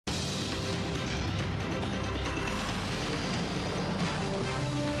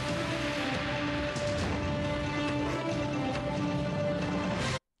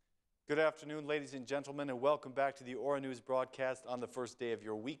Good afternoon, ladies and gentlemen, and welcome back to the Aura News broadcast on the first day of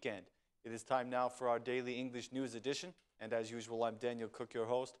your weekend. It is time now for our daily English news edition, and as usual, I'm Daniel Cook, your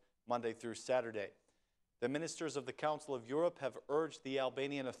host, Monday through Saturday. The ministers of the Council of Europe have urged the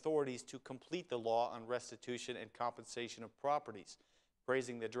Albanian authorities to complete the law on restitution and compensation of properties.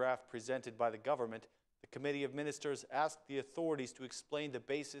 Praising the draft presented by the government, the Committee of Ministers asked the authorities to explain the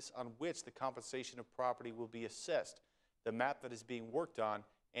basis on which the compensation of property will be assessed, the map that is being worked on,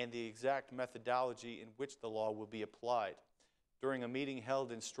 and the exact methodology in which the law will be applied. During a meeting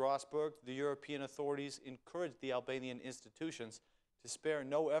held in Strasbourg, the European authorities encouraged the Albanian institutions to spare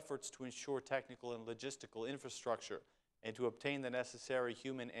no efforts to ensure technical and logistical infrastructure and to obtain the necessary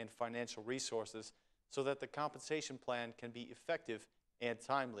human and financial resources so that the compensation plan can be effective and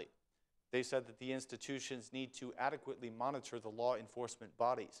timely. They said that the institutions need to adequately monitor the law enforcement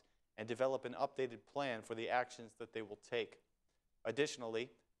bodies and develop an updated plan for the actions that they will take. Additionally,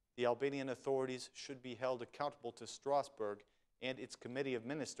 the Albanian authorities should be held accountable to Strasbourg and its Committee of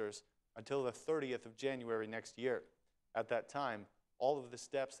Ministers until the 30th of January next year. At that time, all of the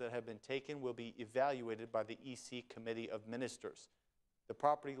steps that have been taken will be evaluated by the EC Committee of Ministers. The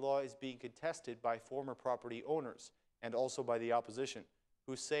property law is being contested by former property owners and also by the opposition,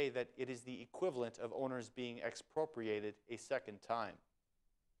 who say that it is the equivalent of owners being expropriated a second time.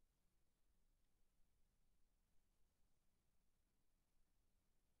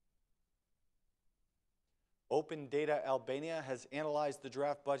 Open Data Albania has analyzed the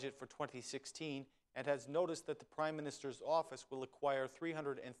draft budget for 2016 and has noticed that the Prime Minister's office will acquire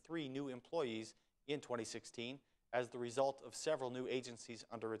 303 new employees in 2016 as the result of several new agencies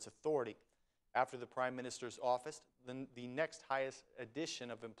under its authority. After the Prime Minister's office, the next highest addition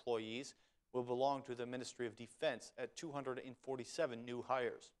of employees will belong to the Ministry of Defense at 247 new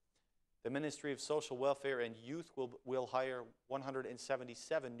hires. The Ministry of Social Welfare and Youth will hire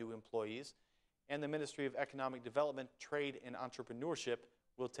 177 new employees, and the Ministry of Economic Development, Trade, and Entrepreneurship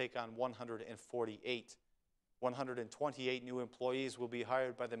will take on 148. 128 new employees will be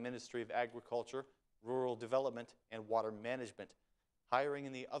hired by the Ministry of Agriculture, Rural Development, and Water Management. Hiring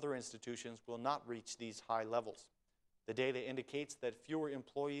in the other institutions will not reach these high levels. The data indicates that fewer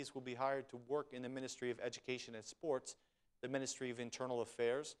employees will be hired to work in the Ministry of Education and Sports, the Ministry of Internal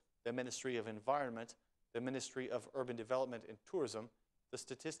Affairs, the Ministry of Environment, the Ministry of Urban Development and Tourism, the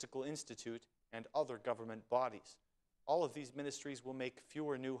Statistical Institute, and other government bodies. All of these ministries will make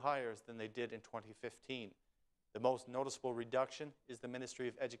fewer new hires than they did in 2015. The most noticeable reduction is the Ministry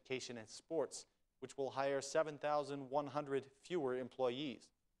of Education and Sports, which will hire 7,100 fewer employees.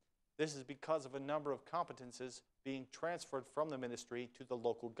 This is because of a number of competences being transferred from the ministry to the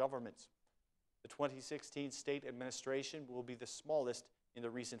local governments. The 2016 state administration will be the smallest in the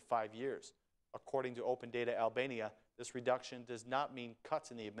recent 5 years. According to Open Data Albania, this reduction does not mean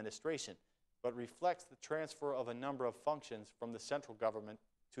cuts in the administration, but reflects the transfer of a number of functions from the central government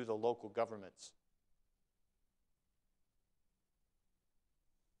to the local governments.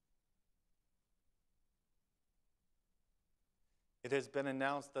 It has been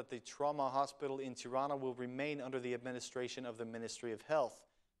announced that the trauma hospital in Tirana will remain under the administration of the Ministry of Health.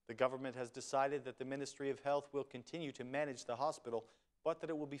 The government has decided that the Ministry of Health will continue to manage the hospital, but that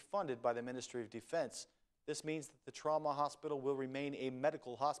it will be funded by the Ministry of Defense. This means that the trauma hospital will remain a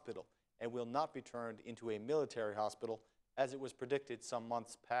medical hospital and will not be turned into a military hospital as it was predicted some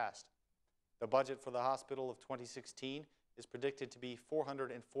months past. The budget for the hospital of 2016 is predicted to be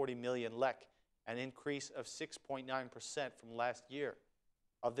 440 million lek, an increase of 6.9% from last year.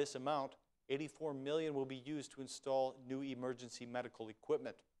 Of this amount, 84 million will be used to install new emergency medical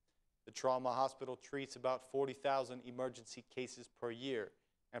equipment. The trauma hospital treats about 40,000 emergency cases per year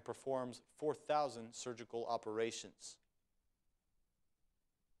and performs 4,000 surgical operations.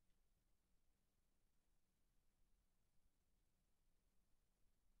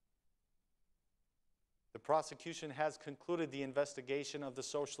 The prosecution has concluded the investigation of the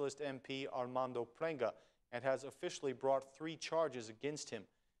socialist MP Armando Prenga and has officially brought 3 charges against him.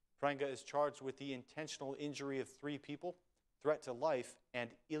 Prenga is charged with the intentional injury of 3 people, threat to life,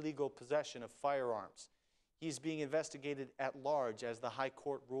 and illegal possession of firearms. He is being investigated at large as the High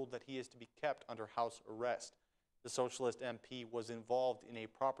Court ruled that he is to be kept under house arrest. The socialist MP was involved in a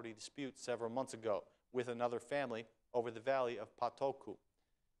property dispute several months ago with another family over the valley of Patoku.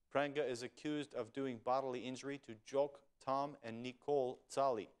 Prenga is accused of doing bodily injury to Jok, Tom, and Nicole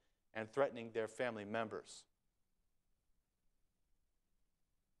Tsali and threatening their family members.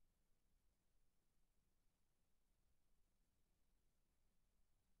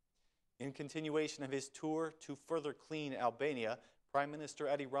 In continuation of his tour to further clean Albania, Prime Minister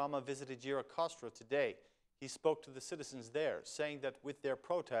Edi Rama visited Gjirokastra today. He spoke to the citizens there, saying that with their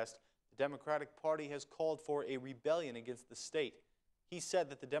protest, Democratic Party has called for a rebellion against the state. He said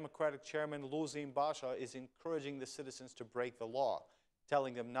that the Democratic chairman, Lulzim Basha, is encouraging the citizens to break the law,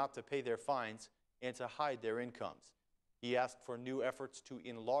 telling them not to pay their fines and to hide their incomes. He asked for new efforts to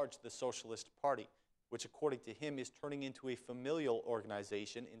enlarge the Socialist Party, which according to him is turning into a familial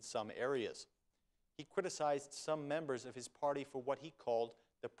organization in some areas. He criticized some members of his party for what he called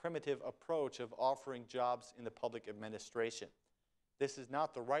the primitive approach of offering jobs in the public administration. This is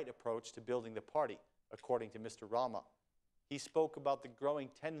not the right approach to building the party, according to Mr. Rama. He spoke about the growing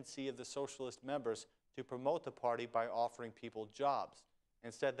tendency of the socialist members to promote the party by offering people jobs,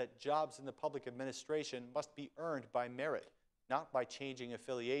 and said that jobs in the public administration must be earned by merit, not by changing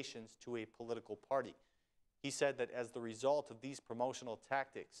affiliations to a political party. He said that as the result of these promotional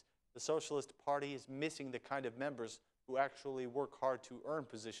tactics, the Socialist Party is missing the kind of members who actually work hard to earn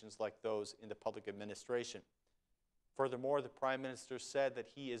positions like those in the public administration. Furthermore, the Prime Minister said that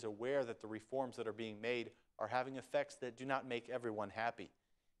he is aware that the reforms that are being made are having effects that do not make everyone happy.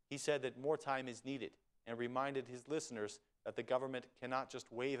 He said that more time is needed and reminded his listeners that the government cannot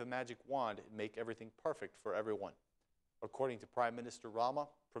just wave a magic wand and make everything perfect for everyone. According to Prime Minister Rama,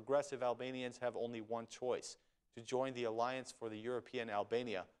 progressive Albanians have only one choice: to join the Alliance for the European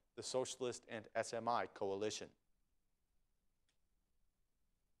Albania, the Socialist and SMI coalition.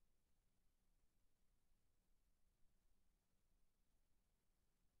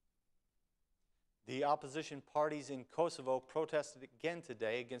 The opposition parties in Kosovo protested again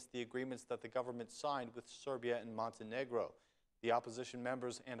today against the agreements that the government signed with Serbia and Montenegro. The opposition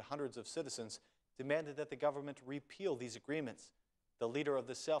members and hundreds of citizens demanded that the government repeal these agreements. The leader of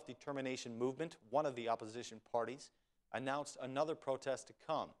the self-determination movement, one of the opposition parties, announced another protest to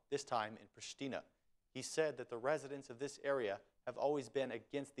come, this time in Pristina. He said that the residents of this area have always been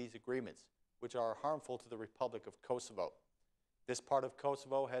against these agreements, which are harmful to the Republic of Kosovo. This part of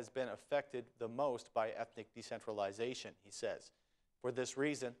Kosovo has been affected the most by ethnic decentralization, he says. For this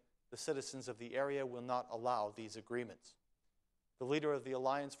reason, the citizens of the area will not allow these agreements. The leader of the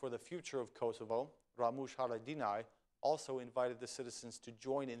Alliance for the Future of Kosovo, Ramush Haradinaj, also invited the citizens to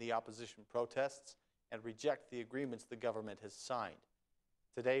join in the opposition protests and reject the agreements the government has signed.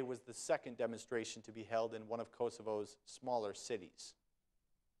 Today was the second demonstration to be held in one of Kosovo's smaller cities.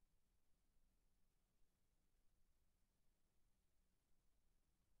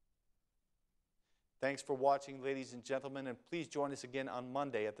 Thanks for watching, ladies and gentlemen, and please join us again on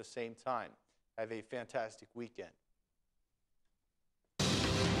Monday at the same time. Have a fantastic weekend.